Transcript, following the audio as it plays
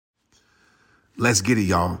Let's get it,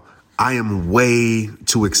 y'all. I am way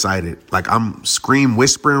too excited. Like, I'm scream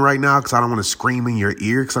whispering right now because I don't want to scream in your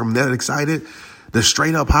ear because I'm that excited. The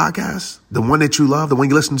Straight Up Podcast, the one that you love, the one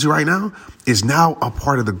you're listening to right now, is now a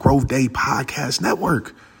part of the Growth Day Podcast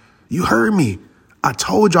Network. You heard me. I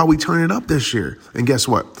told y'all we turn it up this year. And guess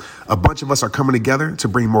what? A bunch of us are coming together to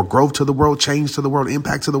bring more growth to the world, change to the world,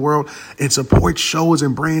 impact to the world, and support shows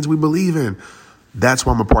and brands we believe in. That's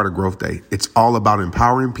why I'm a part of Growth Day. It's all about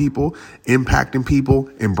empowering people, impacting people,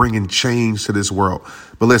 and bringing change to this world.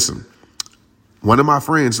 But listen, one of my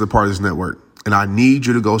friends is a part of this network, and I need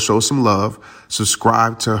you to go show some love.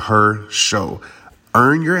 Subscribe to her show.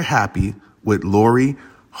 Earn Your Happy with Lori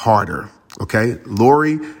Harder. Okay?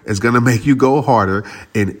 Lori is going to make you go harder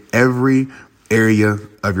in every area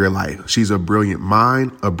of your life. She's a brilliant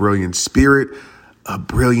mind, a brilliant spirit, a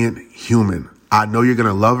brilliant human. I know you're going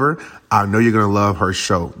to love her. I know you're going to love her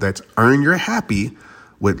show. That's Earn Your Happy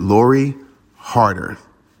with Lori Harder.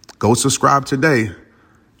 Go subscribe today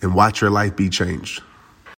and watch your life be changed.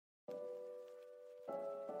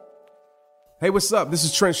 Hey, what's up? This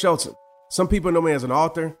is Trent Shelton. Some people know me as an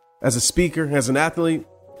author, as a speaker, as an athlete.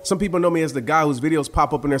 Some people know me as the guy whose videos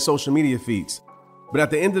pop up in their social media feeds. But at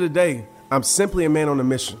the end of the day, I'm simply a man on a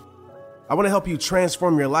mission. I want to help you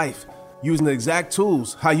transform your life using the exact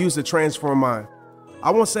tools I use to transform mine. I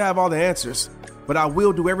won't say I have all the answers, but I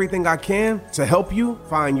will do everything I can to help you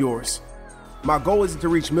find yours. My goal isn't to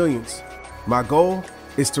reach millions. My goal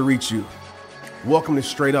is to reach you. Welcome to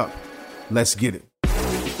Straight Up. Let's get it.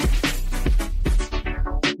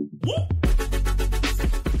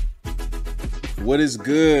 What is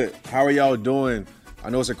good? How are y'all doing? I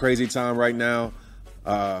know it's a crazy time right now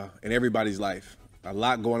in everybody's life. A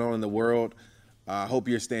lot going on in the world. I hope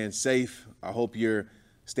you're staying safe. I hope you're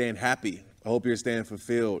staying happy. I hope you're staying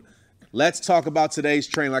fulfilled. Let's talk about today's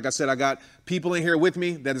training. Like I said, I got people in here with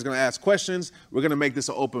me that is going to ask questions. We're going to make this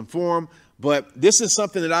an open forum. But this is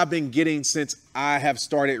something that I've been getting since I have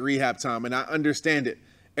started Rehab Time, and I understand it.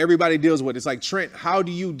 Everybody deals with it. It's like, Trent, how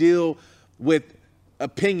do you deal with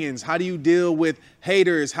opinions? How do you deal with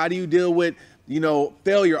haters? How do you deal with,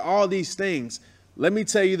 failure? All these things. Let me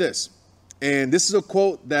tell you this. And this is a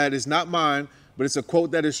quote that is not mine, but it's a quote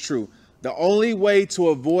that is true. The only way to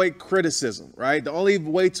avoid criticism, right? The only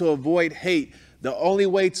way to avoid hate, the only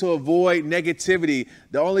way to avoid negativity,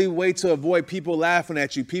 the only way to avoid people laughing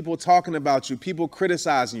at you, people talking about you, people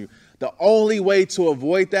criticizing you, the only way to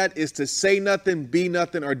avoid that is to say nothing, be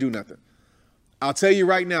nothing, or do nothing. I'll tell you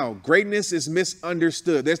right now, greatness is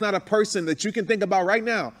misunderstood. There's not a person that you can think about right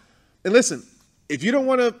now. And listen, if you don't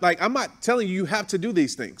want to, I'm not telling you have to do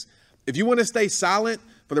these things. If you want to stay silent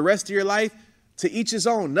for the rest of your life, to each his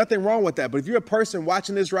own, nothing wrong with that. But if you're a person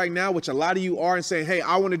watching this right now, which a lot of you are, and saying, hey,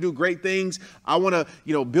 I want to do great things. I want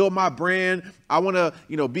to, build my brand. I want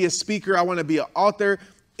to, be a speaker. I want to be an author,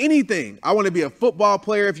 anything. I want to be a football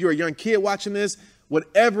player. If you're a young kid watching this,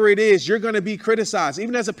 whatever it is, you're going to be criticized.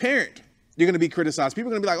 Even as a parent, you're going to be criticized.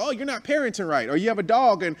 People are going to be like, oh, you're not parenting right. Or you have a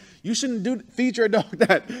dog and you shouldn't feed your dog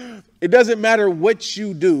that. It doesn't matter what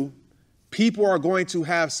you do. People are going to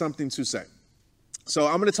have something to say. So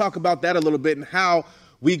I'm going to talk about that a little bit and how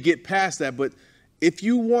we get past that. But if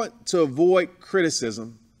you want to avoid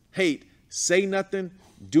criticism, hate, say nothing,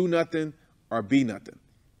 do nothing, or be nothing.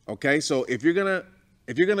 Okay. So if you're going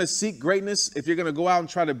to seek greatness, if you're going to go out and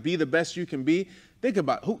try to be the best you can be, think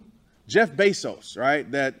about Jeff Bezos, right?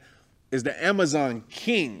 That is the Amazon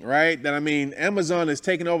king, right? Amazon is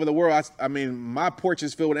taking over the world. My porch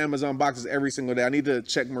is filled with Amazon boxes every single day. I need to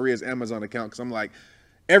check Maria's Amazon account because I'm like,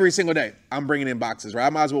 every single day I'm bringing in boxes, right? I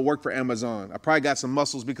might as well work for Amazon. I probably got some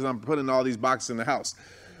muscles because I'm putting all these boxes in the house.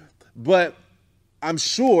 But I'm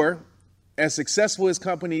sure as successful as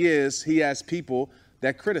company is, he has people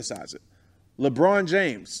that criticize it. LeBron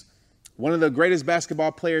James, one of the greatest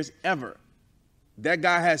basketball players ever. That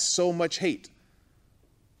guy has so much hate.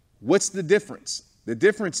 What's the difference? The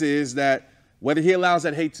difference is that whether he allows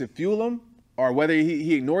that hate to fuel him or whether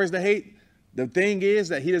he ignores the hate, the thing is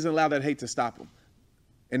that he doesn't allow that hate to stop him.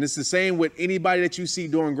 And it's the same with anybody that you see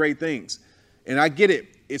doing great things. And I get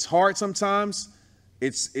it. It's hard sometimes.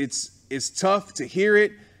 It's tough to hear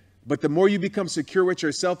it. But the more you become secure with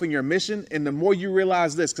yourself and your mission, and the more you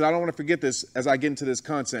realize this, because I don't want to forget this as I get into this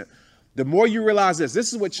content, the more you realize this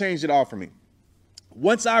is what changed it all for me.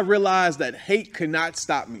 Once I realized that hate could not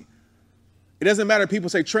stop me. It doesn't matter if people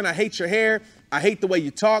say, Trent, I hate your hair. I hate the way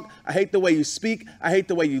you talk. I hate the way you speak. I hate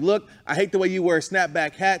the way you look. I hate the way you wear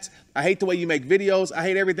snapback hats. I hate the way you make videos. I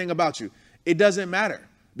hate everything about you. It doesn't matter.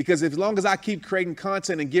 Because as long as I keep creating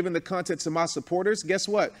content and giving the content to my supporters, guess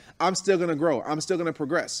what? I'm still going to grow. I'm still going to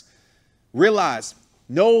progress. Realize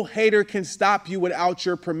no hater can stop you without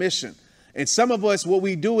your permission. And some of us, what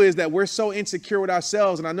we do is that we're so insecure with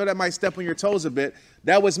ourselves, and I know that might step on your toes a bit.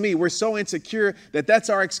 That was me. We're so insecure that that's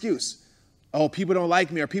our excuse. Oh, people don't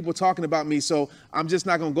like me, or people talking about me, so I'm just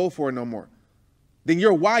not going to go for it no more. Then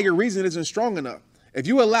your why, your reason isn't strong enough. If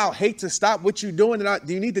you allow hate to stop what you're doing, then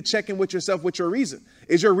you need to check in with yourself with your reason.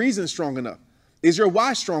 Is your reason strong enough? Is your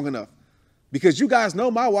why strong enough? Because you guys know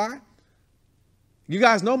my why. You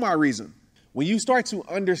guys know my reason. When you start to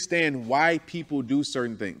understand why people do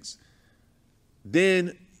certain things,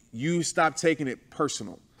 then you stop taking it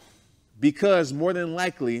personal. Because more than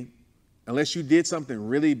likely, unless you did something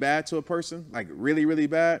really bad to a person, like really, really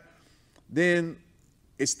bad, then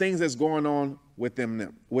it's things that's going on within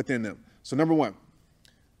them. So number one,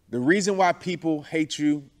 the reason why people hate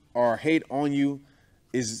you or hate on you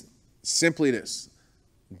is simply this.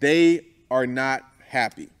 They are not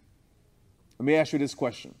happy. Let me ask you this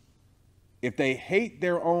question. If they hate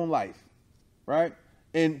their own life, right?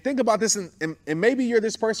 And think about this, and maybe you're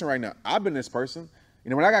this person right now. I've been this person.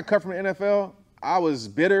 When I got cut from the NFL, I was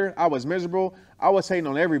bitter. I was miserable. I was hating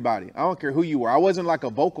on everybody. I don't care who you were. I wasn't like a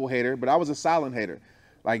vocal hater, but I was a silent hater.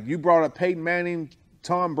 Like you brought up Peyton Manning,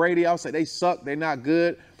 Tom Brady. I would say they suck. They're not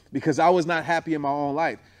good because I was not happy in my own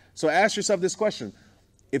life. So ask yourself this question.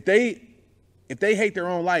 If they hate their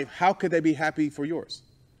own life, how could they be happy for yours?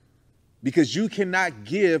 Because you cannot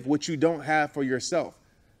give what you don't have for yourself,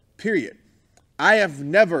 period. I have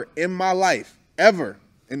never in my life, ever,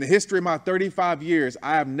 in the history of my 35 years,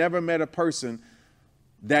 I have never met a person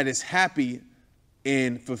that is happy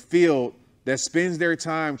and fulfilled, that spends their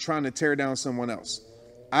time trying to tear down someone else.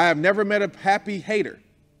 I have never met a happy hater.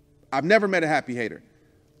 I've never met a happy hater.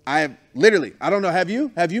 I have literally, I don't know, have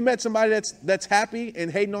you? Have you met somebody that's happy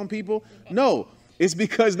and hating on people? No, it's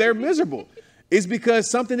because they're miserable. It's because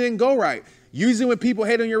something didn't go right. Usually when people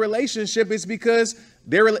hate on your relationship, it's because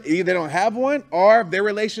either they don't have one or their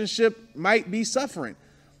relationship might be suffering.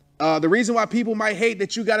 The reason why people might hate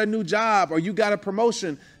that you got a new job or you got a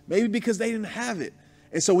promotion, maybe because they didn't have it.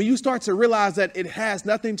 And so when you start to realize that it has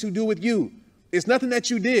nothing to do with you, it's nothing that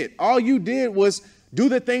you did. All you did was do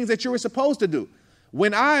the things that you were supposed to do.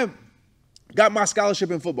 When I got my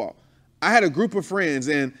scholarship in football, I had a group of friends,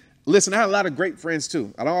 and listen, I had a lot of great friends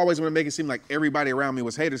too. I don't always want to make it seem like everybody around me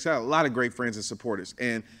was haters. I had a lot of great friends and supporters,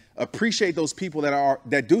 and appreciate those people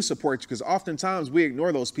that do support you, because oftentimes we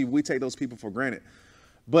ignore those people. We take those people for granted.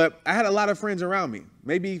 But I had a lot of friends around me,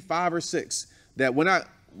 maybe 5 or 6, that when I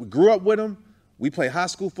grew up with them, we played high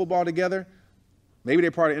school football together. Maybe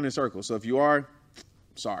they're part of Inner Circle. So if you are,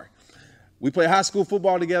 sorry. We played high school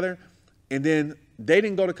football together, and then they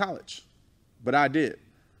didn't go to college, but I did.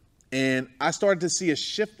 And I started to see a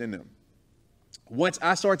shift in them. Once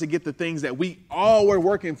I started to get the things that we all were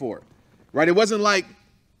working for, right? It wasn't like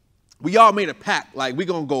we all made a pact, like we're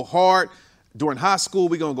going to go hard during high school.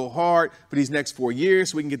 We're going to go hard for these next 4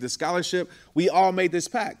 years so we can get this scholarship. We all made this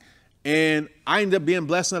pact. And I ended up being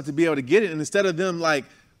blessed enough to be able to get it. And instead of them like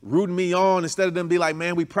rooting me on, instead of them be like,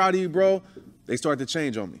 man, we proud of you, bro, they started to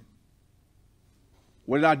change on me.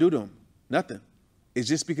 What did I do to them? Nothing. It's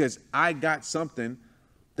just because I got something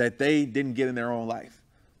that they didn't get in their own life.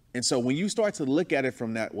 And so when you start to look at it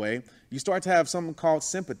from that way, you start to have something called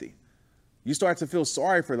sympathy. You start to feel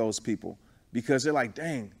sorry for those people because they're like,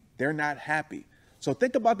 dang, they're not happy. So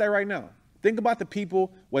think about that right now. Think about the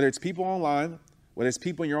people, whether it's people online, whether it's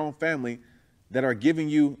people in your own family that are giving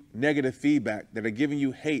you negative feedback, that are giving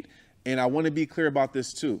you hate. And I want to be clear about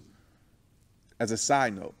this too. As a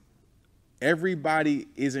side note, everybody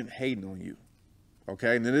isn't hating on you.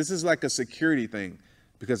 Okay. And this is like a security thing,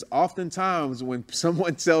 because oftentimes when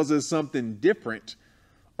someone tells us something different,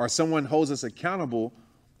 or someone holds us accountable,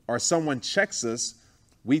 or someone checks us,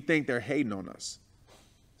 we think they're hating on us.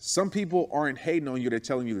 Some people aren't hating on you. They're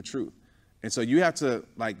telling you the truth. And so you have to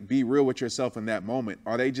like be real with yourself in that moment.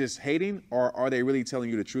 Are they just hating, or are they really telling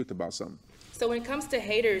you the truth about something? So when it comes to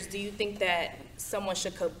haters, do you think that someone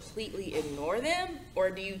should completely ignore them,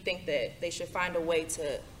 or do you think that they should find a way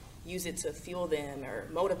to use it to fuel them or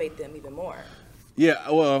motivate them even more? Yeah,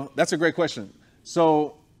 well, that's a great question.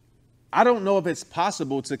 So I don't know if it's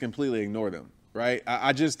possible to completely ignore them, right?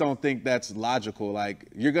 I just don't think that's logical. Like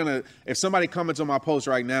if somebody comments on my post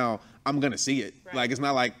right now, I'm going to see it. Right. Like, it's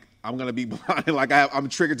not like I'm going to be blind. Like I'm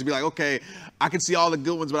triggered to be like, okay, I can see all the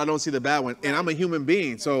good ones, but I don't see the bad one. Right. And I'm a human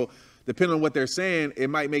being. Right. So depending on what they're saying, it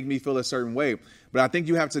might make me feel a certain way. But I think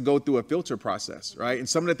you have to go through a filter process, right? And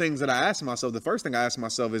some of the things that I ask myself, the first thing I ask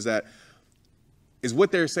myself is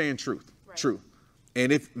what they're saying truth? Right. True.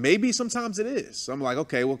 And if maybe sometimes it is. So I'm like,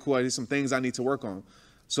 okay, well, cool. There's some things I need to work on.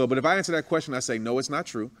 So, but if I answer that question, I say, no, it's not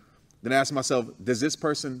true. Then I ask myself, does this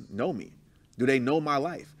person know me? Do they know my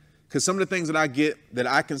life? Because some of the things that I get that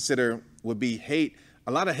I consider would be hate.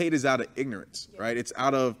 A lot of hate is out of ignorance, right? It's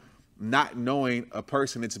out of not knowing a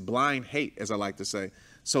person. It's blind hate, as I like to say.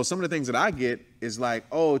 So some of the things that I get is like,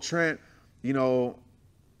 oh, Trent, you know,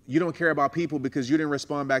 you don't care about people because you didn't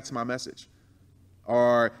respond back to my message.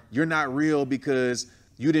 Or you're not real because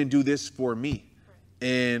you didn't do this for me.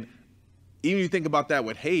 And even if you think about that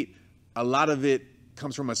with hate, a lot of it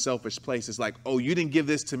comes from a selfish place. It's like, oh, you didn't give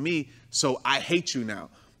this to me, so I hate you now.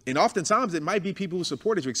 And oftentimes it might be people who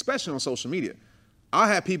supported you, especially on social media. I'll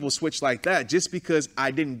have people switch like that just because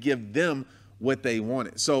I didn't give them what they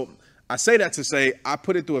wanted. So I say that to say I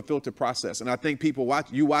put it through a filter process. And I think people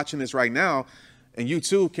watching this right now, and you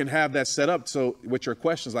too can have that set up. So with your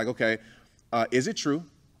questions like, okay, is it true?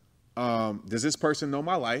 Does this person know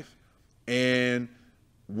my life? And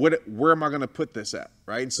where am I going to put this at?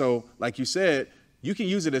 Right. And so like you said, you can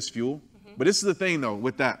use it as fuel. But this is the thing, though,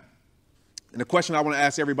 with that. And the question I want to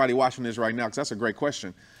ask everybody watching this right now, because that's a great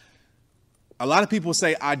question. A lot of people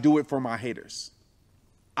say, I do it for my haters.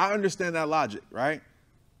 I understand that logic, right?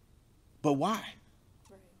 But why?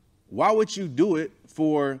 Right. Why would you do it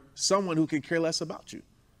for someone who could care less about you?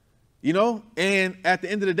 You know? And at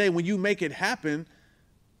the end of the day, when you make it happen,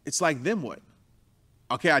 it's like, then what?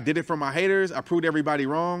 Okay, I did it for my haters. I proved everybody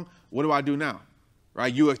wrong. What do I do now?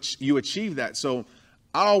 Right? You achieve that. So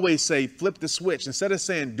I always say flip the switch. Instead of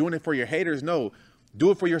saying doing it for your haters, no,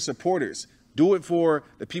 do it for your supporters. Do it for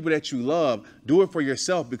the people that you love. Do it for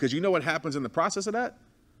yourself, because you know what happens in the process of that?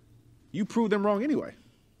 You prove them wrong anyway.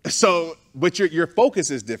 So, but your focus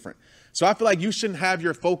is different. So I feel like you shouldn't have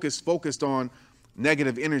your focus focused on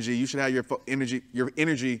negative energy. You should have your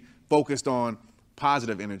energy focused on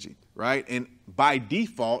positive energy, right? And by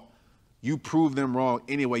default, you prove them wrong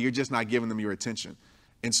anyway. You're just not giving them your attention.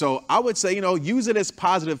 And so I would say, you know, use it as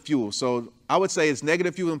positive fuel. So I would say it's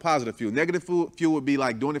negative fuel and positive fuel. Negative fuel would be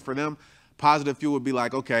like doing it for them. Positive fuel would be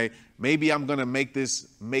like, okay, maybe I'm going to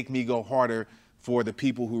make me go harder for the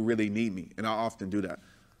people who really need me. And I often do that.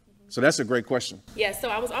 So that's a great question. Yeah, so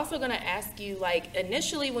I was also going to ask you, like,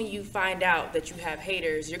 initially when you find out that you have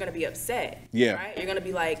haters, you're going to be upset. Yeah. Right? You're going to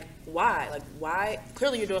be like, why? Like, why?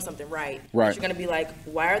 Clearly you're doing something right. Right. But you're going to be like,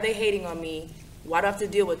 why are they hating on me? Why do I have to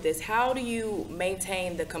deal with this? How do you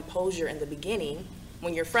maintain the composure in the beginning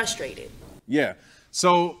when you're frustrated? Yeah.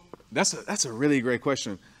 So that's a really great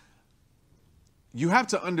question. You have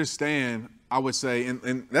to understand, I would say,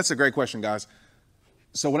 and that's a great question, guys.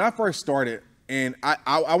 So when I first started, and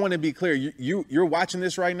I want to be clear, you're watching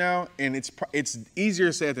this right now, and it's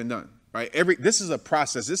easier said than done, right? This is a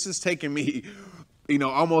process. This has taken me, you know,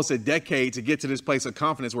 almost a decade to get to this place of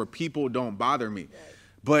confidence where people don't bother me. Right.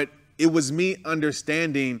 But it was me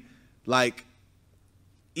understanding, like,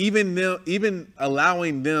 even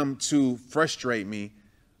allowing them to frustrate me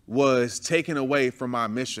was taken away from my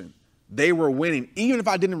mission. They were winning. Even if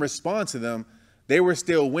I didn't respond to them, they were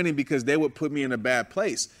still winning because they would put me in a bad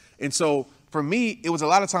place. And so for me, it was a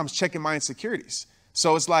lot of times checking my insecurities.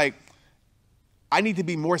 So it's like, I need to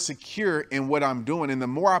be more secure in what I'm doing. And the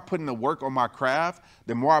more I put in the work on my craft,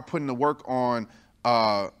 the more I put in the work on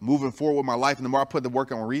moving forward with my life, and the more I put the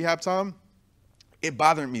work on rehab time, it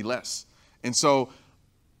bothered me less. And so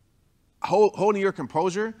holding your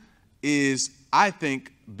composure is, I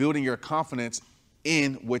think, building your confidence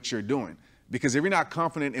in what you're doing. Because if you're not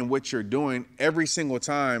confident in what you're doing, every single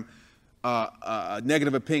time a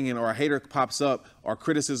negative opinion or a hater pops up or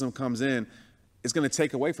criticism comes in, it's going to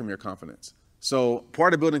take away from your confidence. So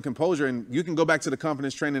part of building composure, and you can go back to the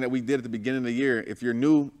confidence training that we did at the beginning of the year. If you're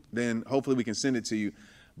new, then hopefully we can send it to you.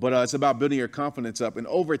 But it's about building your confidence up. And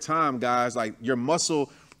over time, guys, like your muscle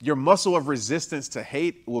of resistance to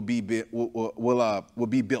hate will be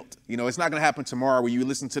built. You know, it's not going to happen tomorrow where you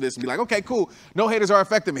listen to this and be like, okay, cool. No haters are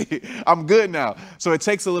affecting me. I'm good now. So it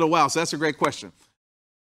takes a little while. So that's a great question.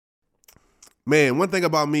 Man, one thing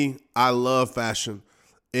about me, I love fashion.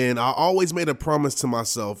 And I always made a promise to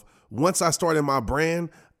myself. Once I started my brand,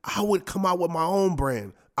 I would come out with my own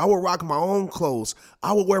brand. I would rock my own clothes.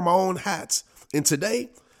 I would wear my own hats. And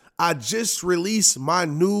today, I just released my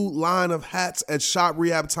new line of hats at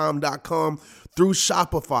shoprehabtime.com through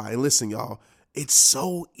Shopify. And listen, y'all, it's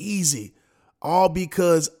so easy. All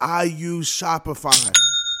because I use Shopify.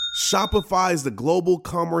 Shopify is the global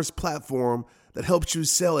commerce platform that helps you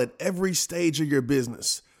sell at every stage of your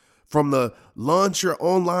business. From the launch your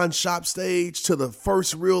online shop stage to the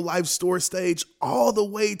first real life store stage, all the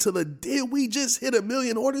way to the did we just hit 1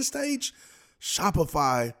 million order stage?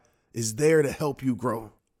 Shopify is there to help you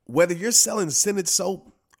grow. Whether you're selling scented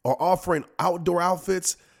soap or offering outdoor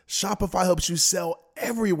outfits, Shopify helps you sell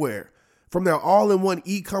everywhere. From their all-in-one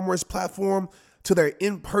e-commerce platform to their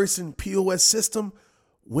in-person POS system,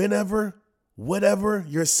 whenever, Whatever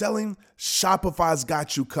you're selling, Shopify's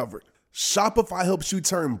got you covered. Shopify helps you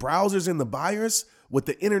turn browsers into buyers with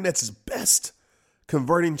the internet's best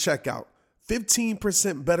converting checkout.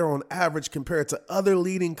 15% better on average compared to other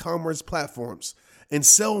leading commerce platforms. And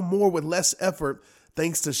sell more with less effort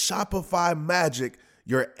thanks to Shopify Magic,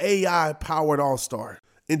 your AI-powered all-star.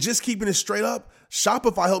 And just keeping it straight up,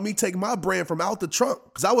 Shopify helped me take my brand from out the trunk,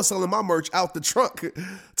 because I was selling my merch out the trunk,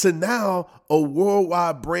 to now a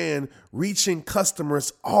worldwide brand reaching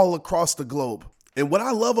customers all across the globe. And what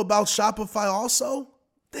I love about Shopify also,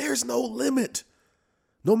 there's no limit.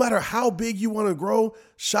 No matter how big you want to grow,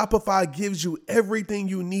 Shopify gives you everything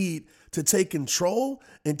you need to take control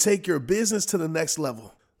and take your business to the next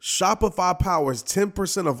level. Shopify powers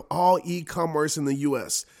 10% of all e-commerce in the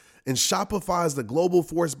US, and Shopify is the global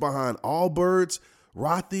force behind Allbirds,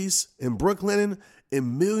 Rothy's, and Brooklinen,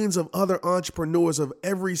 and millions of other entrepreneurs of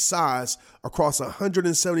every size across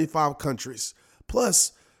 175 countries.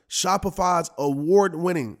 Plus, Shopify's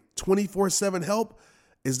award-winning 24/7 help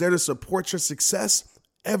is there to support your success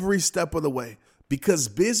every step of the way, because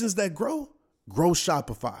business that grow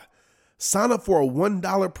Shopify. Sign up for a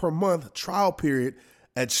 $1 per month trial period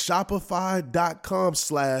at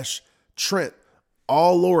shopify.com/Trent,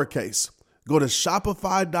 all lowercase. Go to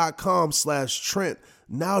shopify.com/Trent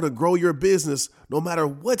now to grow your business no matter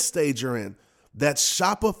what stage you're in. That's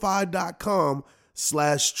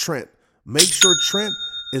shopify.com/Trent. Make sure Trent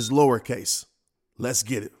is lowercase. Let's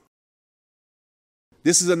get it.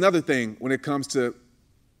 This is another thing when it comes to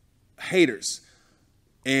haters.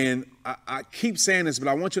 And I keep saying this, but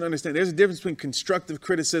I want you to understand there's a difference between constructive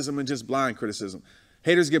criticism and just blind criticism.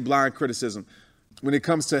 Haters get blind criticism. When it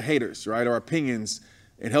comes to haters, right, or opinions,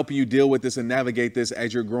 and helping you deal with this and navigate this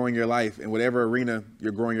as you're growing your life in whatever arena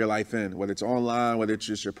you're growing your life in, whether it's online, whether it's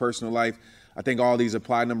just your personal life, I think all these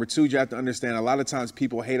apply. Number two, you have to understand a lot of times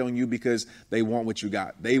people hate on you because they want what you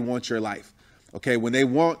got. They want your life. Okay, when they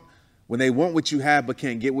want what you have but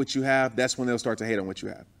can't get what you have, that's when they'll start to hate on what you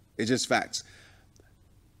have. It's just facts.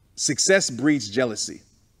 Success breeds jealousy.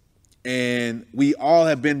 And we all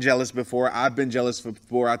have been jealous before. I've been jealous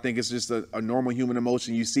before. I think it's just a normal human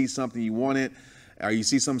emotion. You see something, you want it, or you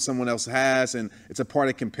see something someone else has, and it's a part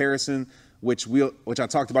of comparison, which I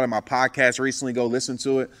talked about in my podcast recently. Go listen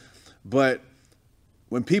to it. But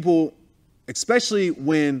when people, especially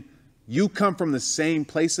when you come from the same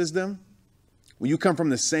place as them, when you come from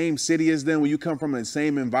the same city as them, when you come from the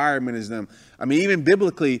same environment as them, I mean, even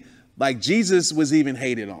biblically, like Jesus was even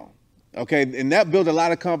hated on. Okay, and that built a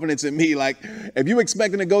lot of confidence in me. Like, if you're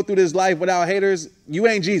expecting to go through this life without haters, you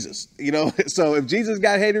ain't Jesus, you know? So if Jesus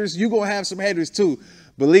got haters, you're going to have some haters too.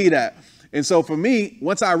 Believe that. And so for me,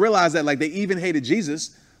 once I realized that, like, they even hated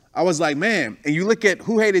Jesus, I was like, man, and you look at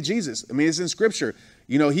who hated Jesus. I mean, it's in scripture.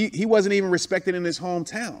 You know, he wasn't even respected in his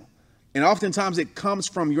hometown. And oftentimes it comes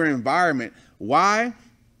from your environment. Why?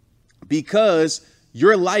 Because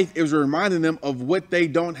your life is reminding them of what they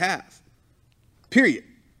don't have. Period.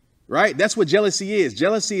 Right? That's what jealousy is.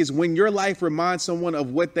 Jealousy is when your life reminds someone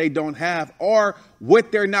of what they don't have or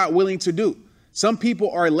what they're not willing to do. Some people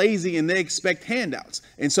are lazy and they expect handouts.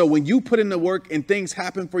 And so when you put in the work and things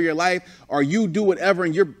happen for your life, or you do whatever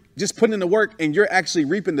and you're just putting in the work and you're actually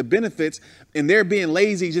reaping the benefits, and they're being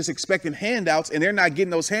lazy, just expecting handouts, and they're not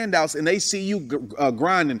getting those handouts, and they see you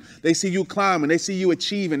grinding, they see you climbing, they see you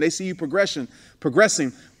achieving, they see you progressing,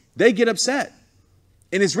 they get upset.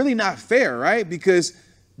 And it's really not fair, right? Because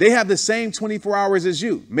they have the same 24 hours as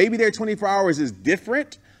you. Maybe their 24 hours is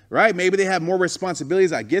different, right? Maybe they have more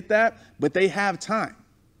responsibilities. I get that, but they have time.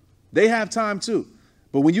 They have time too.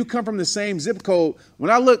 But when you come from the same zip code, when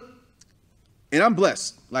I look, and I'm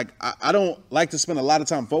blessed, like I don't like to spend a lot of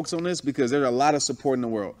time focused on this because there's a lot of support in the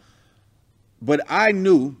world. But I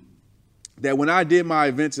knew that when I did my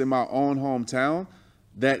events in my own hometown,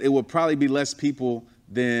 that it would probably be less people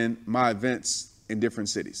than my events in different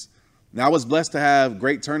cities. Now, I was blessed to have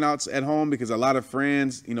great turnouts at home because a lot of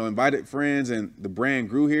friends, invited friends, and the brand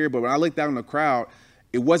grew here. But when I looked out in the crowd,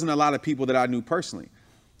 it wasn't a lot of people that I knew personally.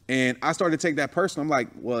 And I started to take that personal. I'm like,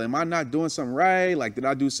 well, am I not doing something right? Like, did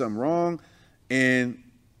I do something wrong? And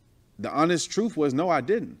the honest truth was, no, I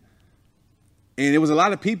didn't. And it was a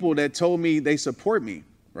lot of people that told me they support me,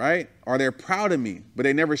 right? Or they're proud of me, but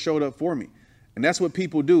they never showed up for me. And that's what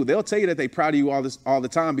people do. They'll tell you that they're proud of you all the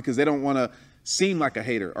time because they don't want to seem like a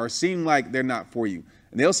hater or seem like they're not for you.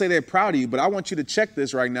 And they'll say they're proud of you, but I want you to check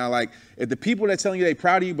this right now. Like, if the people that are telling you they're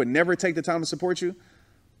proud of you but never take the time to support you,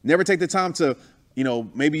 never take the time to,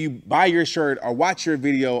 maybe you buy your shirt or watch your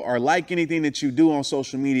video or like anything that you do on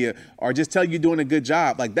social media or just tell you doing a good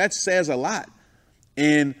job, like, that says a lot.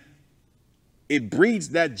 And it breeds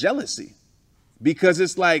that jealousy because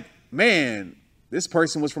it's like, man, this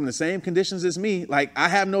person was from the same conditions as me. Like, I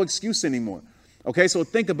have no excuse anymore. Okay, so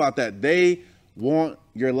think about that. They want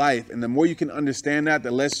your life. And the more you can understand that,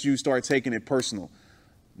 the less you start taking it personal.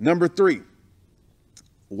 Number 3,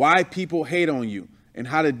 why people hate on you and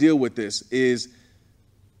how to deal with this is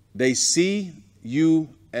they see you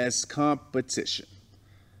as competition.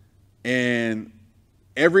 And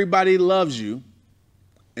everybody loves you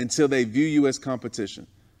until they view you as competition,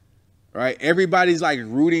 right? Everybody's like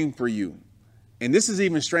rooting for you. And this is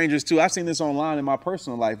even strangers too. I've seen this online in my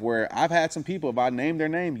personal life where I've had some people, if I named their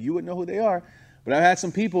name, you would know who they are. But I've had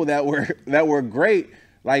some people that were great,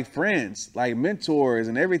 like friends, like mentors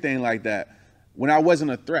and everything like that, when I wasn't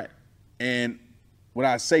a threat. And when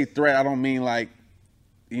I say threat, I don't mean like,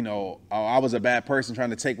 you know, I was a bad person trying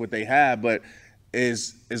to take what they had, but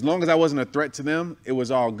as long as I wasn't a threat to them, it was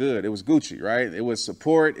all good. It was Gucci, right? It was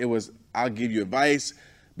support. It was, I'll give you advice.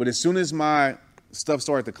 But as soon as my stuff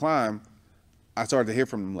started to climb, I started to hear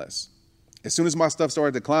from them less. As soon as my stuff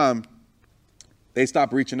started to climb, they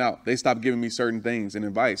stopped reaching out. They stopped giving me certain things and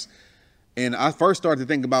advice. And I first started to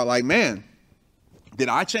think about like, man, did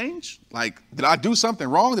I change? Like, did I do something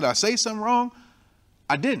wrong? Did I say something wrong?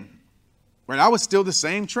 I didn't. Right? I was still the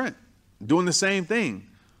same Trent, doing the same thing.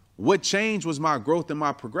 What changed was my growth and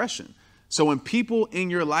my progression. So when people in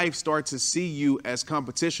your life start to see you as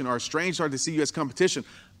competition, or strangers start to see you as competition,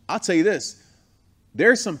 I'll tell you this,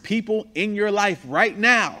 there's some people in your life right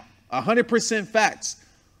now, 100% facts,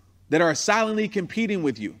 that are silently competing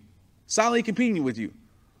with you.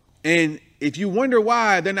 And if you wonder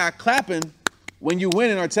why they're not clapping when you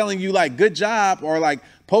win and are telling you like, good job, or like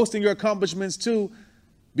posting your accomplishments too,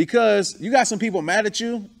 because you got some people mad at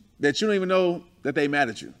you that you don't even know that they mad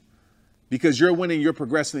at you. Because you're winning, you're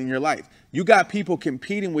progressing in your life. You got people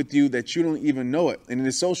competing with you that you don't even know it. And in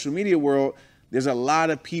the social media world, there's a lot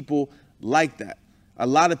of people like that.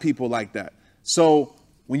 So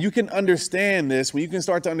when you can understand this, when you can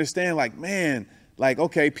start to understand like, man, like,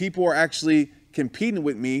 okay, people are actually competing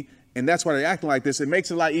with me and that's why they're acting like this, it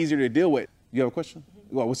makes it a lot easier to deal with. You have a question?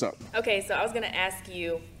 Well, what's up? Okay, so I was going to ask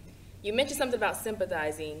you, you mentioned something about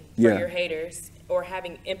sympathizing for your haters or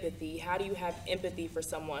having empathy. How do you have empathy for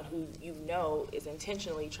someone who you know is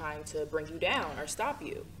intentionally trying to bring you down or stop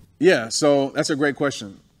you? Yeah, so that's a great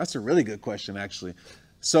question. That's a really good question, actually.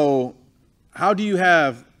 So how do you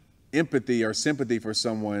have empathy or sympathy for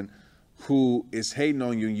someone who is hating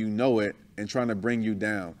on you, you know it, and trying to bring you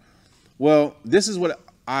down? Well, this is what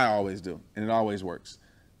I always do, and it always works,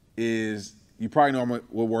 is you probably know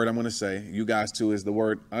what word I'm going to say, you guys too, is the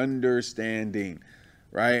word understanding,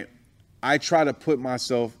 right? I try to put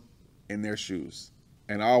myself in their shoes.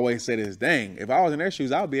 And I always say this, dang, if I was in their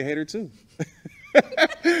shoes, I would be a hater too.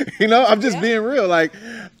 You know, I'm just being real. Like,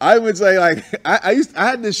 I would say, like, I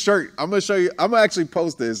had this shirt. I'm going to show you. I'm going to actually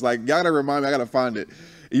post this. Like, y'all got to remind me. I got to find it.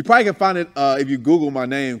 You probably can find it if you Google my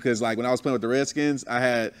name. Because, like, when I was playing with the Redskins,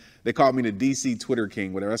 they called me the DC Twitter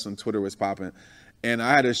King, whatever. That's when Twitter was popping. And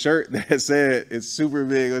I had a shirt that said, it's super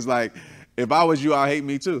big. It was like, if I was you, I'd hate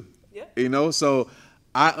me too. Yeah. You know, so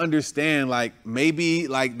I understand, like, maybe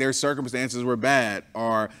like their circumstances were bad,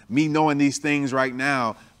 or me knowing these things right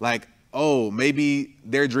now, like, oh, maybe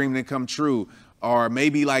their dream didn't come true, or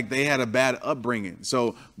maybe like they had a bad upbringing.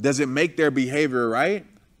 So does it make their behavior right?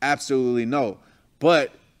 Absolutely no.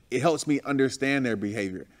 But it helps me understand their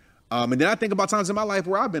behavior. And then I think about times in my life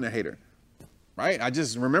where I've been a hater, right? I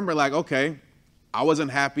just remember like, okay, I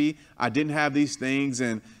wasn't happy. I didn't have these things,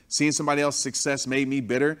 and seeing somebody else's success made me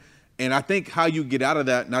bitter. And I think how you get out of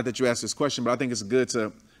that, not that you asked this question, but I think it's good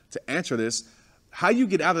to answer this. How you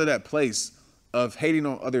get out of that place of hating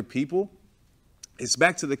on other people, it's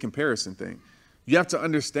back to the comparison thing. You have to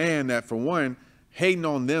understand that, for one, hating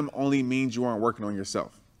on them only means you aren't working on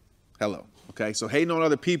yourself. Hello. Okay. So hating on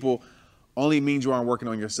other people only means you aren't working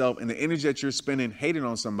on yourself. And the energy that you're spending hating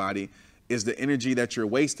on somebody is the energy that you're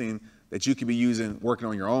wasting that you could be using working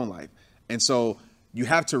on your own life. And so you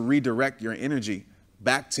have to redirect your energy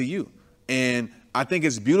back to you. And I think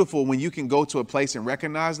it's beautiful when you can go to a place and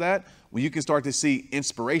recognize that, when you can start to see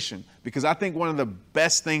inspiration. Because I think one of the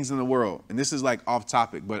best things in the world, and this is like off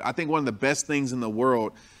topic, but I think one of the best things in the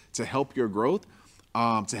world to help your growth,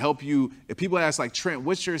 to help you, if people ask like, Trent,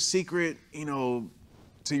 what's your secret,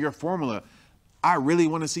 to your formula? I really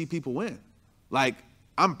want to see people win. Like,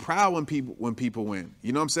 I'm proud when people win.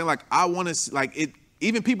 You know what I'm saying? Like, I want to, like, it,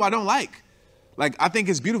 even people I don't like. Like, I think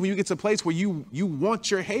it's beautiful when you get to a place where you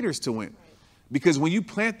want your haters to win. Because when you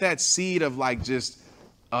plant that seed of like just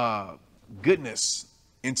goodness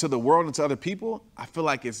into the world and to other people, I feel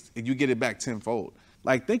like you get it back tenfold.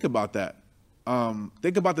 Like, think about that.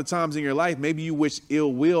 think about the times in your life, maybe you wish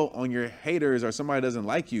ill will on your haters or somebody doesn't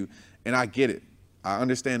like you. And I get it. I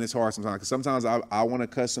understand it's hard sometimes because sometimes I want to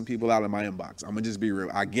cuss some people out in my inbox. I'm going to just be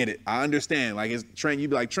real. I get it. I understand. Like, it's Trent,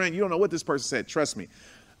 you'd be like, Trent, you don't know what this person said. Trust me.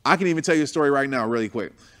 I can even tell you a story right now really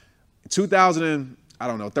quick.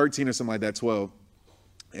 2013 or something like that, 12.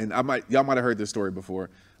 And y'all might have heard this story before,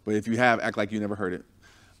 but if you have, act like you never heard it.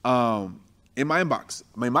 In my inbox,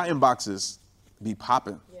 my inboxes be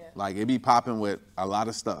popping. Yeah. Like, it be popping with a lot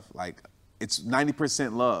of stuff. Like, it's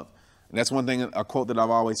 90% love. And that's one thing, a quote that I've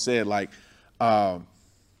always said, like,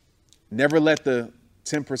 never let the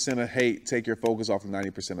 10% of hate take your focus off of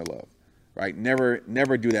 90% of love, right?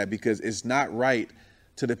 Never do that, because it's not right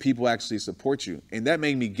to the people who actually support you. And that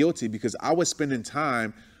made me guilty because I was spending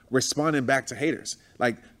time responding back to haters.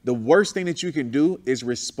 Like, the worst thing that you can do is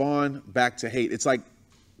respond back to hate. It's like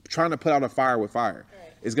trying to put out a fire with fire.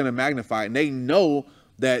 Right. It's going to magnify it. And they know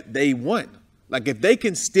that they won. Like, if they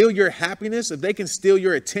can steal your happiness, if they can steal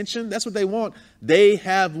your attention, that's what they want. They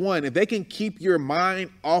have won. If they can keep your mind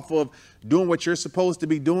off of doing what you're supposed to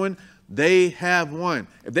be doing, they have won.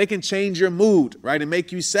 If they can change your mood, right, and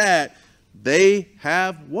make you sad, they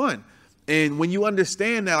have won. And when you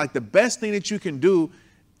understand that, like, the best thing that you can do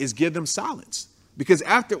is give them silence. Because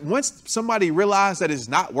once somebody realizes that it's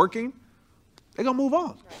not working, they're going to move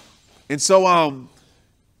on. And so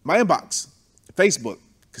my inbox, Facebook,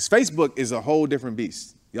 because Facebook is a whole different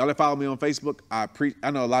beast. Y'all that follow me on Facebook, I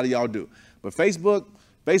know a lot of y'all do. But Facebook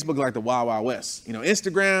is like the Wild Wild West. You know,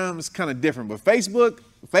 Instagram is kind of different. But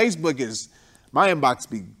Facebook is, my inbox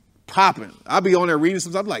be popping. I'll be on there reading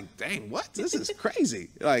something. I'm like, dang, what? This is crazy.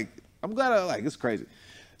 Like, I'm glad it's crazy.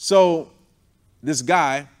 So this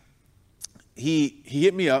guy, he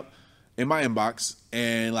hit me up in my inbox,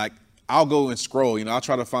 and like, I'll go and scroll. You know, I'll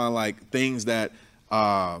try to find like things that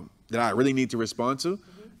I really need to respond to.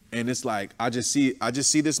 And it's like, I just see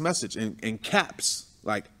this message in caps,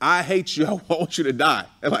 like, I hate you, I want you to die.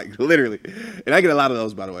 Like, literally. And I get a lot of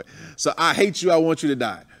those, by the way. So, I hate you, I want you to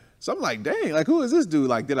die. So I'm like, dang, like, who is this dude?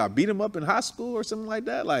 Like, did I beat him up in high school or something like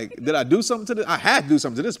that? Like, did I do something to this? I had to do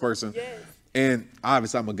something to this person. Yes. And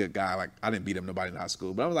obviously I'm a good guy. Like, I didn't beat up nobody in high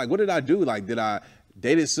school. But I was like, what did I do? Like, did I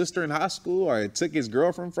date his sister in high school, or I took his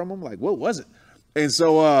girlfriend from him? Like, what was it? And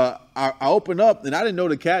so I opened up, and I didn't know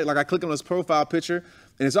the cat. Like, I click on his profile picture.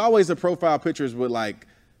 And it's always the profile pictures with like,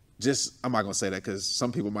 I'm not going to say that because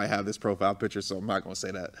some people might have this profile picture, so I'm not going to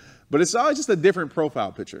say that. But it's always just a different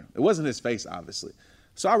profile picture. It wasn't his face, obviously.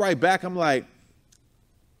 So I write back, I'm like,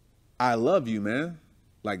 I love you, man.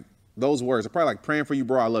 Like, those words. I'm probably like, praying for you,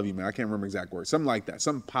 bro. I love you, man. I can't remember exact words. Something like that.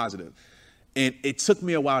 Something positive. And it took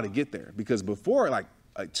me a while to get there, because before, like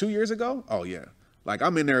 2 years ago, oh yeah. Like,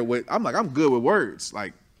 I'm in there I'm good with words.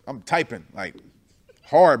 Like, I'm typing, like,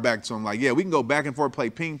 hard back to him, like, yeah, we can go back and forth, play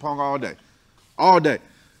ping pong all day.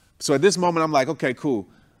 So at this moment, I'm like, okay, cool.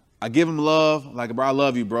 I give him love, like, bro, I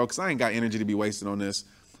love you, bro, because I ain't got energy to be wasted on this.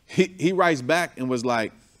 He writes back and was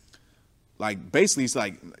like basically, it's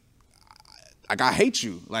like I hate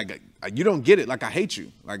you, like, you don't get it, like, I hate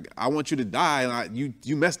you, like, I want you to die, and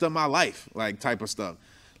you messed up my life, like, type of stuff.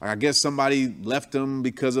 Like, I guess somebody left him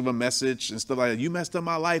because of a message and stuff like that. You messed up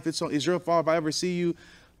my life. It's your fault if I ever see you,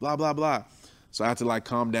 blah, blah, blah. So I have to like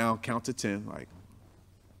calm down, count to 10, like,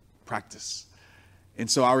 practice. And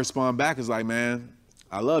so I respond back as like, man,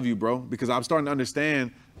 I love you, bro, because I'm starting to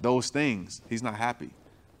understand those things. He's not happy,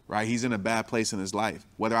 right? He's in a bad place in his life.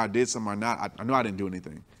 Whether I did something or not, I know I didn't do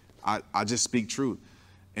anything. I just speak truth.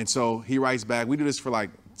 And so he writes back. We do this for like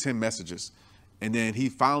 10 messages. And then he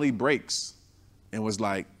finally breaks and was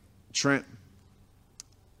like, Trent,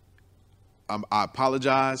 I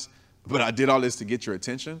apologize, but I did all this to get your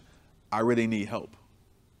attention. I really need help.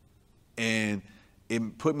 And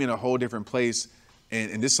it put me in a whole different place.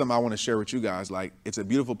 And this is something I want to share with you guys. Like, it's a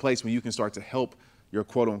beautiful place when you can start to help your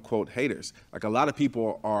quote unquote haters. Like, a lot of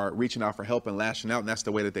people are reaching out for help and lashing out, and that's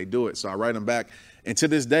the way that they do it. So I write them back. And to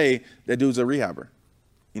this day, that dude's a rehabber.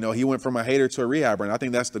 You know, he went from a hater to a rehabber. And I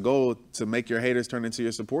think that's the goal, to make your haters turn into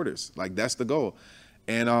your supporters. Like, that's the goal.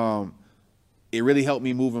 And it really helped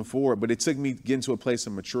me moving forward. But it took me getting to a place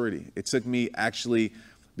of maturity. It took me actually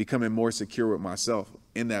becoming more secure with myself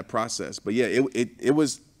in that process. But yeah,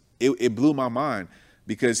 it blew my mind,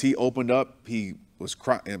 because he opened up, he was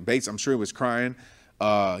crying, and Bates, I'm sure he was crying.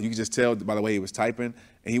 You can just tell by the way he was typing,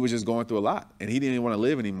 and he was just going through a lot, and he didn't even want to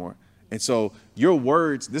live anymore. And so your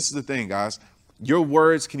words, this is the thing, guys, your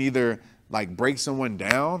words can either like break someone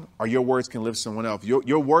down, or your words can lift someone up.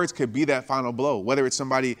 Your words could be that final blow, whether it's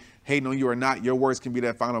somebody hating on you or not. Your words can be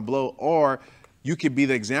that final blow, or you could be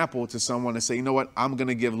the example to someone and say, you know what, I'm going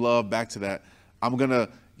to give love back to that. I'm going to,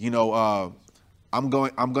 I'm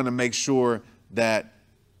going to make sure that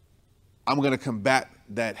I'm going to combat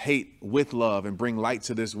that hate with love and bring light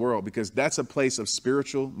to this world, because that's a place of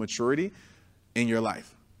spiritual maturity in your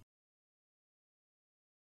life.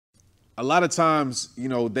 A lot of times,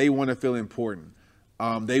 they want to feel important.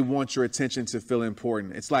 They want your attention to feel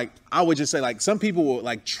important. It's like, I would just say, like, some people will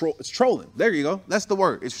it's trolling. There you go. That's the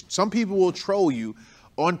word. Some people will troll you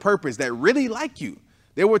on purpose that really like you.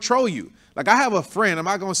 They will troll you. Like, I have a friend, I'm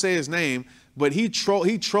not going to say his name, but he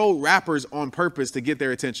trolled rappers on purpose to get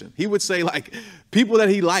their attention. He would say, like, people that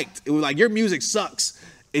he liked, it was like, your music sucks.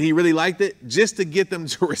 And he really liked it just to get them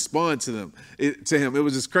to respond to him. It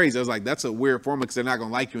was just crazy. I was like, that's a weird formula because they're not going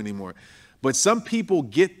to like you anymore. But some people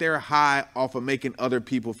get their high off of making other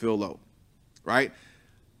people feel low, right?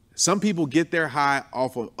 Some people get their high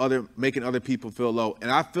off of making other people feel low. And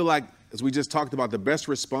I feel like, as we just talked about, the best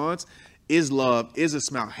response is love, is a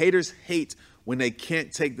smile. Haters hate when they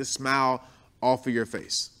can't take the smile off of your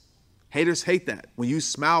face. Haters hate that. When you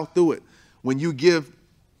smile through it, when you give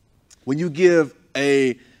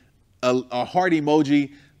a heart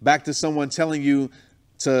emoji back to someone telling you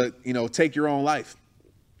to, take your own life.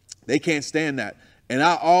 They can't stand that. And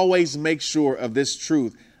I always make sure of this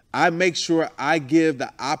truth. I make sure I give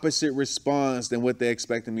the opposite response than what they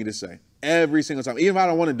expected me to say every single time. Even if I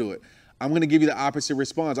don't want to do it, I'm going to give you the opposite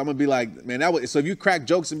response. I'm going to be like, man, so if you crack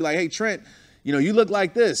jokes and be like, hey, Trent, you look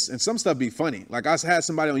like this, and some stuff be funny. Like, I had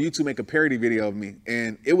somebody on YouTube make a parody video of me,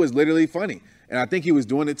 and it was literally funny. And I think he was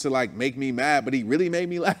doing it to make me mad, but he really made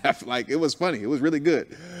me laugh. Like, it was funny. It was really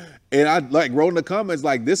good. And I wrote in the comments,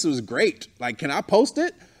 like, this was great. Like, can I post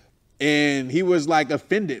it? And he was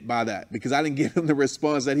offended by that because I didn't give him the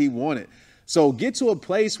response that he wanted. So get to a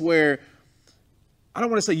place where, I don't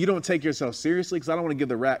want to say you don't take yourself seriously, because I don't want to give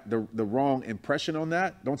the wrong impression on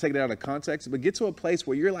that. Don't take it out of context, but get to a place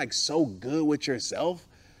where you're so good with yourself,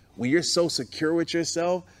 when you're so secure with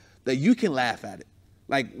yourself that you can laugh at it.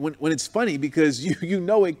 Like when it's funny, because you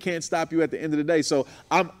know it can't stop you at the end of the day. So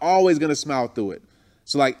I'm always going to smile through it.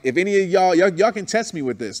 So if any of y'all can test me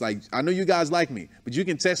with this. Like, I know you guys like me, but you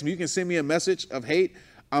can test me. You can send me a message of hate.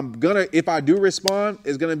 If I do respond,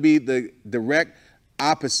 it's going to be the direct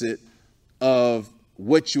opposite of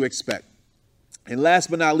what you expect. And last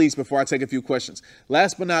but not least, before I take a few questions, I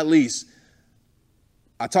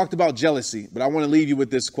talked about jealousy, but I want to leave you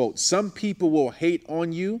with this quote. Some people will hate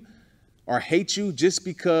on you or hate you just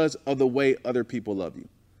because of the way other people love you.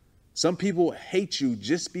 Some people hate you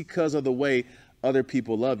just because of the way other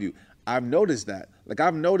people love you. I've noticed that.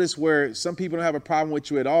 I've noticed where some people don't have a problem with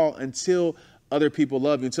you at all until other people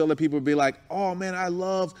love you, until other people be like, oh man, I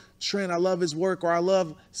love Trent, I love his work, or I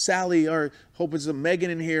love Sally, or hope it's a Megan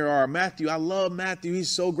in here, or Matthew, I love Matthew, he's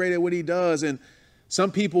so great at what he does. And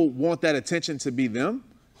some people want that attention to be them,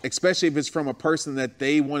 especially if it's from a person that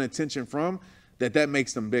they want attention from, that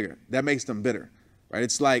makes them bigger. That makes them bitter, right?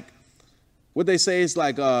 It's like, what they say is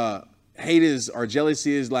hate is, or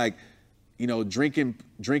jealousy is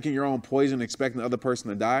drinking your own poison, expecting the other person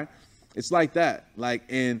to die. It's like that.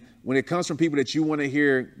 And when it comes from people that you want to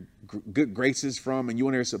hear good graces from and you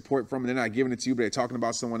want to hear support from, and they're not giving it to you, but they're talking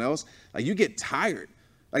about someone else, you get tired.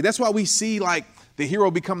 That's why we see the hero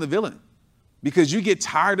become the villain, because you get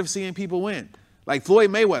tired of seeing people win. Floyd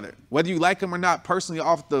Mayweather, whether you like him or not personally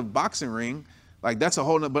off the boxing ring, that's a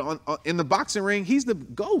whole nother, but in the boxing ring, he's the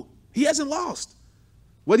GOAT. He hasn't lost.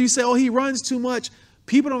 Whether you say, oh, he runs too much,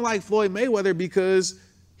 people don't like Floyd Mayweather because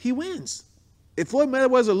he wins. If Floyd Mayweather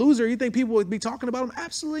was a loser, you think people would be talking about him?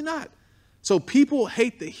 Absolutely not. So people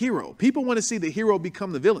hate the hero. People want to see the hero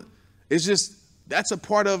become the villain. It's just, that's a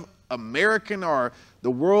part of American or the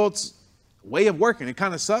world's way of working. It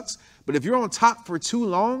kind of sucks. But if you're on top for too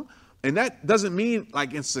long, and that doesn't mean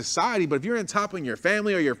in society, but if you're on top in your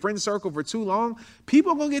family or your friend circle for too long,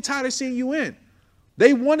 people are going to get tired of seeing you win.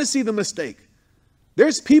 They want to see the mistake.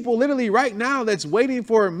 There's people literally right now that's waiting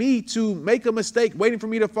for me to make a mistake, waiting for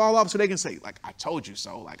me to fall off so they can say, I told you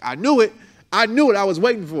so. I knew it. I was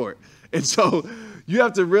waiting for it. And so you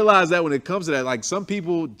have to realize that when it comes to that, some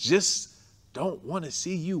people just don't want to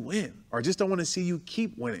see you win, or just don't want to see you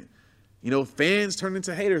keep winning. Fans turn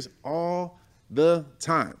into haters all the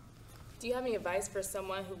time. Do you have any advice for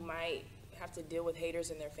someone who might have to deal with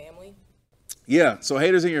haters in their family? Yeah. So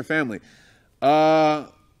haters in your family. I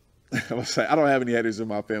don't have any haters in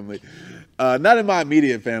my family. Not in my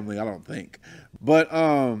immediate family, I don't think. But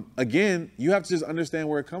again, you have to just understand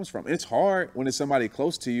where it comes from. It's hard when it's somebody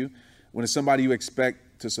close to you, when it's somebody you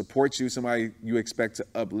expect to support you, somebody you expect to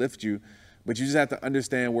uplift you. But you just have to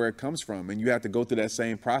understand where it comes from. And you have to go through that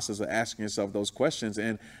same process of asking yourself those questions.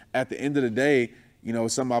 And at the end of the day,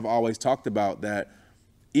 something I've always talked about, that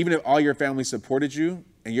even if all your family supported you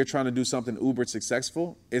and you're trying to do something uber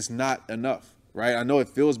successful, it's not enough. right? I know it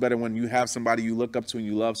feels better when you have somebody you look up to and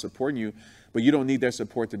you love supporting you, but you don't need their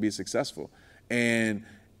support to be successful. And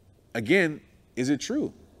again, is it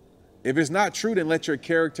true? If it's not true, then let your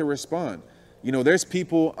character respond. You know, there's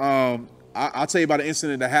people, I'll tell you about an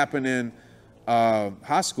incident that happened in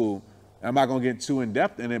high school. I'm not going to get too in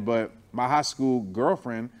depth in it, but my high school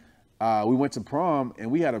girlfriend, we went to prom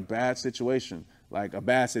and we had a bad situation, like a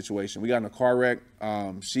bad situation. We got in a car wreck.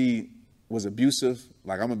 She was abusive.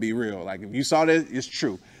 Like, I'm going to be real. Like, if you saw this, it's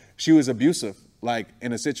true. She was abusive, like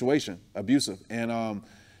in a situation, abusive. And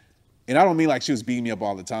I don't mean like she was beating me up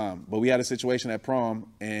all the time, but we had a situation at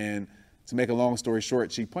prom, and to make a long story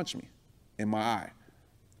short, she punched me in my eye.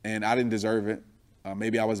 And I didn't deserve it.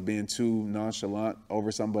 Maybe I was being too nonchalant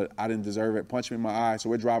over something, but I didn't deserve it. Punched me in my eye. So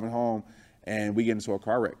we're driving home, and we get into a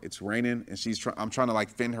car wreck. It's raining, and I'm trying to like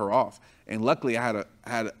fend her off. And luckily, I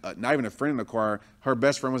had not even a friend in the car. Her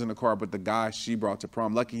best friend was in the car, but the guy she brought to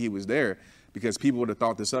prom, lucky he was there, because people would have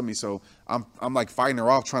thought this of me. So I'm like fighting her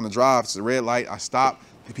off, trying to drive. It's a red light. I stop.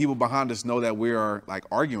 The people behind us know that we are like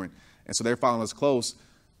arguing, and so they're following us close.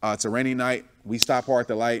 It's a rainy night. We stop her at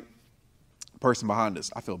the light. Person behind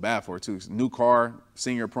us, I feel bad for her too. New car,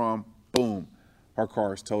 senior prom, boom, her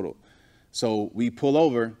car is totaled. So we pull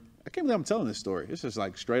over. I can't believe I'm telling this story. It's just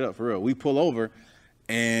like straight up for real. We pull over,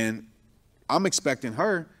 and I'm expecting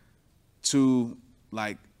her to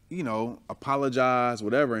like, you know, apologize,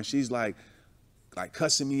 whatever. And she's like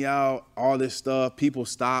cussing me out, all this stuff. People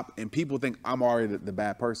stop, and people think I'm already the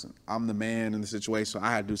bad person. I'm the man in the situation, so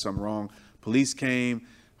I had to do something wrong. Police came.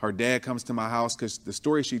 Her dad comes to my house, because the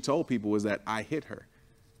story she told people was that I hit her,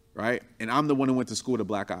 right? And I'm the one who went to school with a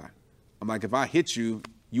black eye. I'm like, if I hit you,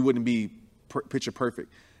 you wouldn't be picture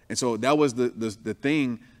perfect. And so that was the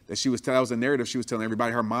thing that she was telling. That was the narrative she was telling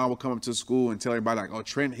everybody. Her mom would come up to school and tell everybody like, oh,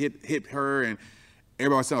 Trent hit her, and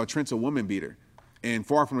everybody was saying, oh, Trent's a woman beater. And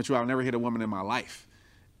far from the truth, I've never hit a woman in my life.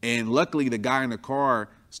 And luckily, the guy in the car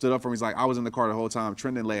stood up for me. He's like, I was in the car the whole time.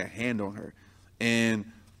 Trent didn't lay a hand on her.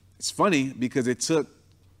 And it's funny because it took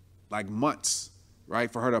like months, right,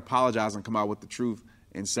 for her to apologize and come out with the truth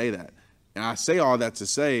and say that. And I say all that to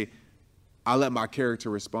say, I let my character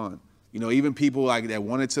respond. You know, even people like that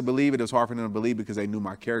wanted to believe it, it was hard for them to believe because they knew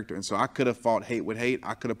my character. And so I could have fought hate with hate.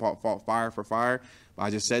 I could have fought fire for fire. But I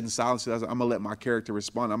just said in silence, I'm going to let my character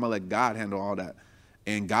respond. I'm going to let God handle all that.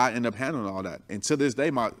 And God ended up handling all that. And to this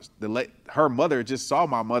day, her mother just saw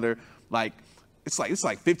my mother, like, it's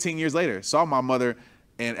like 15 years later, saw my mother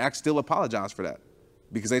and still apologized for that,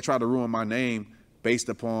 because they tried to ruin my name based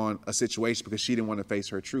upon a situation because she didn't want to face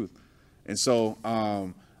her truth. And so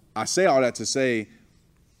I say all that to say,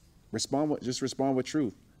 just respond with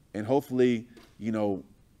truth. And hopefully, you know,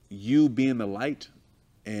 you being the light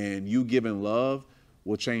and you giving love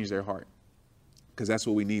will change their heart, because that's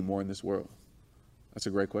what we need more in this world. That's a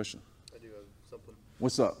great question. I do have something.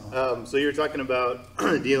 What's up? So you're talking about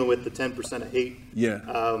dealing with the 10% of hate. Yeah.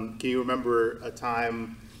 Can you remember a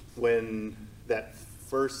time when that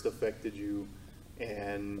first affected you,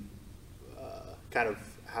 and kind of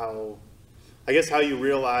how you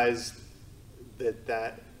realized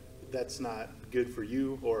that's not good for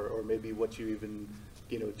you, or maybe what you even,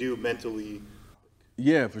 you know, do mentally?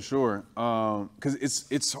 Yeah, for sure. Because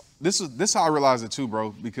this is how I realized it too,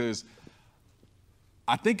 bro. Because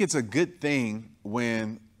I think it's a good thing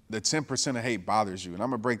when the 10% of hate bothers you, and I'm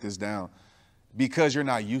gonna break this down, because you're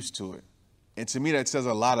not used to it. And to me, that says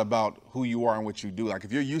a lot about who you are and what you do. Like,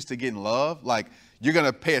 if you're used to getting love, like, you're going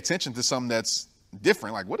to pay attention to something that's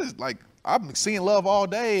different. Like, I'm seeing love all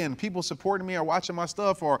day, and people supporting me or watching my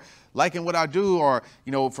stuff or liking what I do. Or,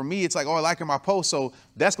 you know, for me, it's like, oh, liking my post. So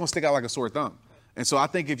that's going to stick out like a sore thumb. And so I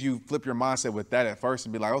think if you flip your mindset with that at first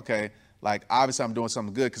and be like, okay, like, obviously I'm doing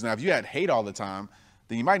something good. Because now if you had hate all the time,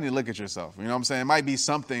 then you might need to look at yourself. You know what I'm saying? It might be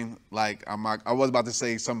something like, I was about to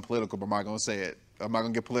say something political, but I'm not going to say it. I'm not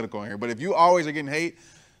gonna get political in here, but if you always are getting hate,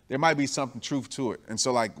 there might be something truth to it. And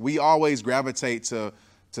so, like, we always gravitate to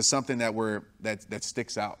something that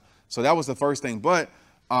sticks out. So that was the first thing. But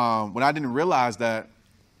when I didn't realize that,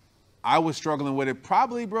 I was struggling with it.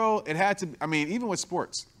 Probably, bro, it had to. I mean, even with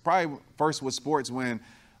sports. Probably first with sports when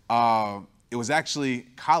it was actually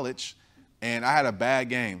college, and I had a bad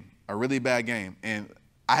game, a really bad game, and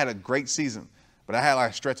I had a great season, but I had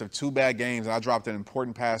like a stretch of 2 bad games, and I dropped an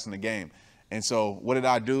important pass in the game. And so what did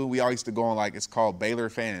I do? We all used to go on, like, it's called Baylor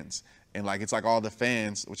Fans. And, like, it's like all the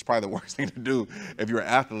fans, which is probably the worst thing to do if you're an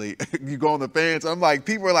athlete. You go on the fans. I'm like,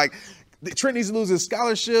 people are like, Trent needs to lose his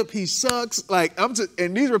scholarship. He sucks. Like,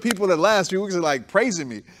 and these were people that last few weeks are, like, praising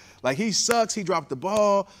me. Like, he sucks. He dropped the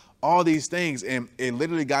ball, all these things. And it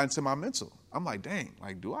literally got into my mental. I'm like, dang,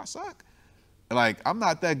 like, do I suck? Like, I'm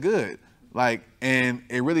not that good. Like, and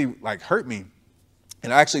it really, like, hurt me.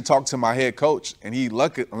 And I actually talked to my head coach, and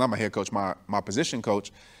not my head coach, my position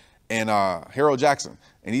coach, and Harold Jackson.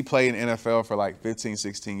 And he played in NFL for like 15,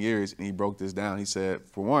 16 years, and he broke this down. He said,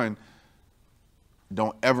 for one,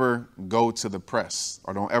 don't ever go to the press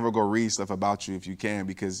or don't ever go read stuff about you if you can,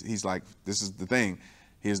 because he's like, this is the thing.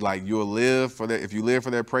 He's like, if you live for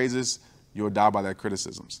their praises, you'll die by their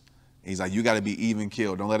criticisms. He's like, you got to be even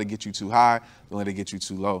killed. Don't let it get you too high. Don't let it get you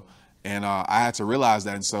too low. And I had to realize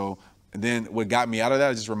that. And then what got me out of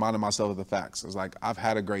that is just reminding myself of the facts. I was like, I've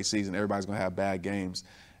had a great season. Everybody's going to have bad games.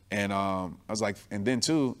 And I was like, and then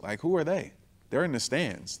too, like, who are they? They're in the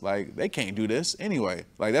stands. Like, they can't do this anyway.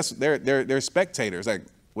 Like, they're spectators, like,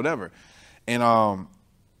 whatever. And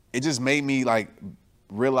it just made me like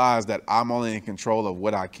realize that I'm only in control of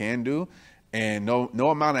what I can do, and no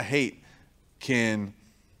amount of hate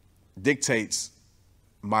dictates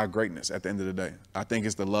my greatness at the end of the day. I think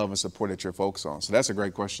it's the love and support that you're focused on. So that's a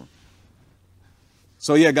great question.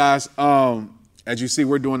 So yeah, guys, as you see,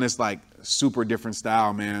 we're doing this like super different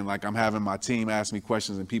style, man. Like, I'm having my team ask me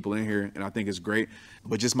questions and people in here, and I think it's great.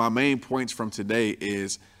 But just my main points from today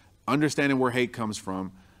is understanding where hate comes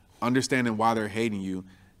from, understanding why they're hating you,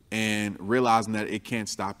 and realizing that it can't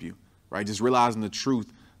stop you, right? Just realizing the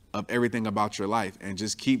truth of everything about your life, and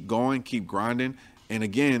just keep going, keep grinding. And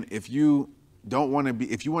again, if you want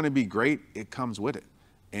to be great, it comes with it.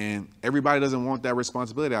 And everybody doesn't want that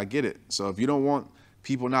responsibility. I get it. So if you don't want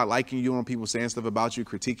people not liking you, want people saying stuff about you,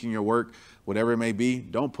 critiquing your work, whatever it may be,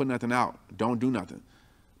 don't put nothing out. Don't do nothing.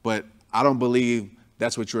 But I don't believe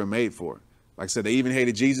that's what you're made for. Like I said, they even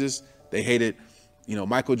hated Jesus. They hated,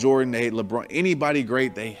 Michael Jordan. They hate LeBron. Anybody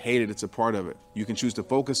great, they hate it. It's a part of it. You can choose to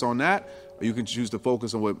focus on that, or you can choose to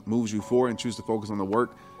focus on what moves you forward and choose to focus on the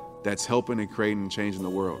work that's helping and creating and changing the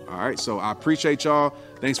world. All right. So I appreciate y'all.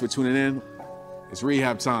 Thanks for tuning in. It's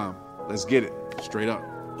rehab time. Let's get it. Straight up.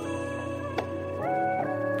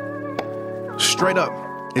 Straight Up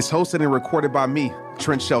is hosted and recorded by me,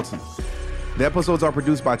 Trent Shelton. The episodes are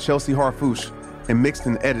produced by Chelsea Harfouche and mixed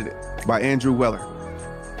and edited by Andrew Weller.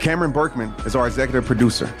 Cameron Berkman is our executive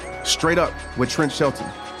producer. Straight Up with Trent Shelton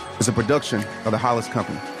is a production of the Hollis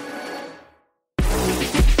Company.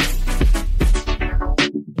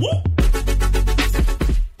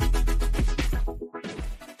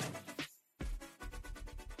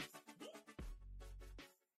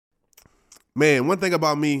 Man, one thing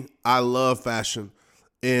about me, I love fashion.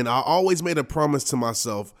 And I always made a promise to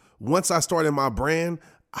myself, once I started my brand,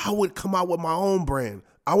 I would come out with my own brand.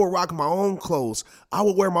 I would rock my own clothes. I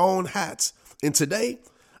would wear my own hats. And today,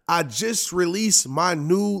 I just released my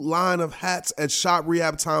new line of hats at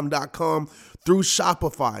shoprehabtime.com through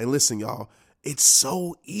Shopify. And listen, y'all, it's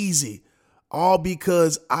so easy. All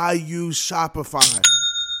because I use Shopify.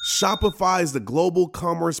 Shopify is the global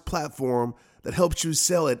commerce platform that helps you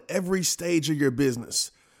sell at every stage of your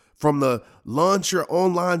business. From the launch your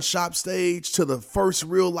online shop stage to the first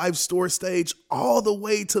real life store stage, all the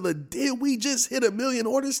way to the did we just hit 1 million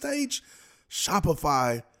order stage?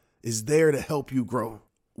 Shopify is there to help you grow.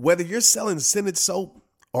 Whether you're selling scented soap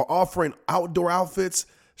or offering outdoor outfits,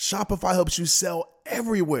 Shopify helps you sell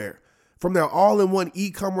everywhere. From their all-in-one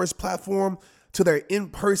e-commerce platform to their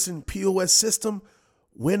in-person POS system,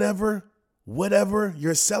 whenever, whatever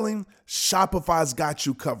you're selling, Shopify's got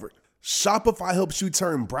you covered. Shopify helps you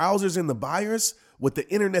turn browsers into buyers with the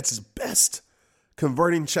internet's best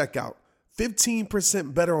converting checkout.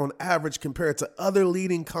 15% better on average compared to other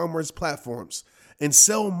leading commerce platforms. And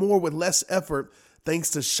sell more with less effort thanks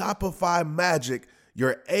to Shopify Magic,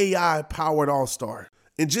 your AI-powered all-star.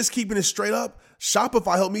 And just keeping it straight up,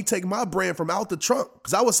 Shopify helped me take my brand from out the trunk,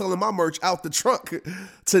 because I was selling my merch out the trunk,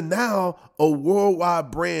 to now a worldwide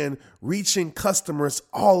brand reaching customers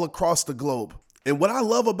all across the globe. And what I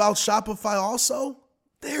love about Shopify also,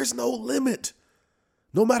 there's no limit.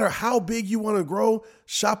 No matter how big you want to grow,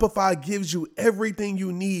 Shopify gives you everything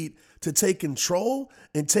you need to take control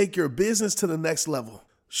and take your business to the next level.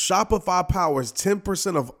 Shopify powers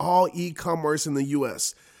 10% of all e-commerce in the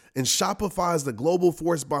US. And Shopify is the global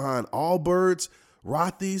force behind Allbirds,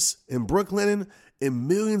 Rothy's, and Brooklinen, and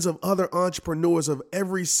millions of other entrepreneurs of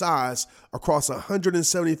every size across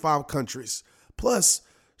 175 countries. Plus,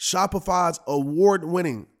 Shopify's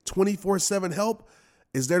award-winning 24/7 help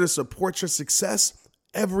is there to support your success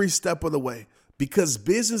every step of the way. Because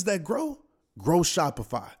business that grow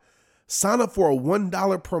Shopify. Sign up for a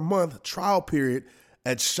 $1 per month trial period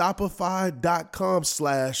at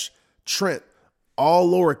shopify.com/Trent,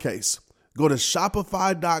 all lowercase. Go to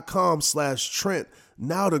shopify.com/Trent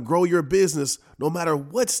now to grow your business no matter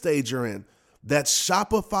what stage you're in. That's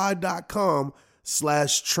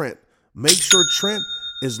shopify.com/Trent. Make sure Trent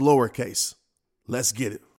is lowercase. Let's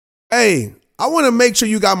get it. Hey, I want to make sure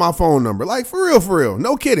you got my phone number. Like, for real.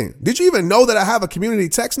 No kidding. Did you even know that I have a community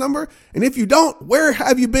text number? And if you don't, where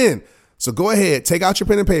have you been? So go ahead, take out your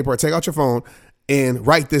pen and paper, or take out your phone and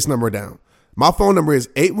write this number down. My phone number is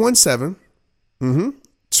 817-242,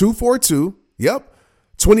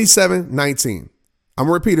 2719. I'm going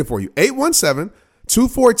to repeat it for you.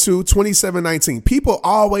 817-242-2719. People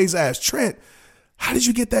always ask, Trent, how did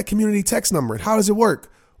you get that community text number? How does it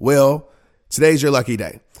work? Well, today's your lucky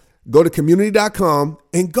day. Go to community.com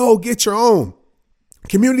and go get your own.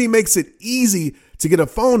 Community makes it easy to get a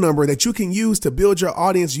phone number that you can use to build your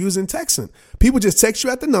audience using texting. People just text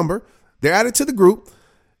you at the number, they're added to the group,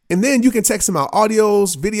 and then you can text them out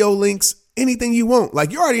audios, video links, anything you want.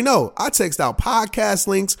 Like, you already know, I text out podcast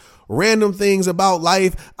links, random things about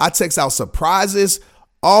life. I text out surprises,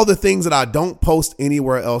 all the things that I don't post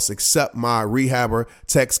anywhere else except my Rehabber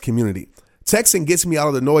text community. Texting gets me out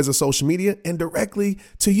of the noise of social media and directly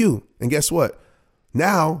to you. And guess what?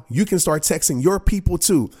 Now you can start texting your people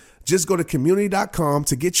too. Just go to community.com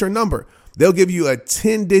to get your number. They'll give you a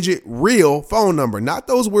 10-digit real phone number, not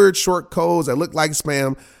those weird short codes that look like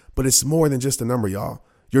spam, but it's more than just a number, y'all.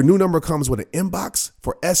 Your new number comes with an inbox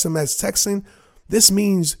for SMS texting. This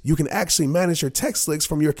means you can actually manage your text links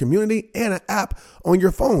from your community and an app on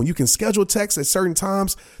your phone. You can schedule texts at certain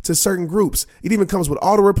times to certain groups. It even comes with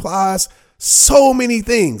auto replies. So many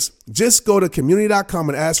things. Just go to community.com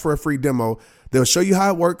and ask for a free demo. They'll show you how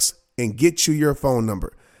it works and get you your phone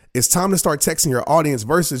number. It's time to start texting your audience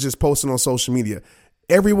versus just posting on social media.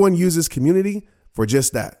 Everyone uses Community for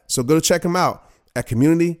just that. So go to check them out at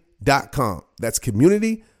community.com. That's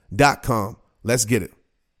community.com. Let's get it.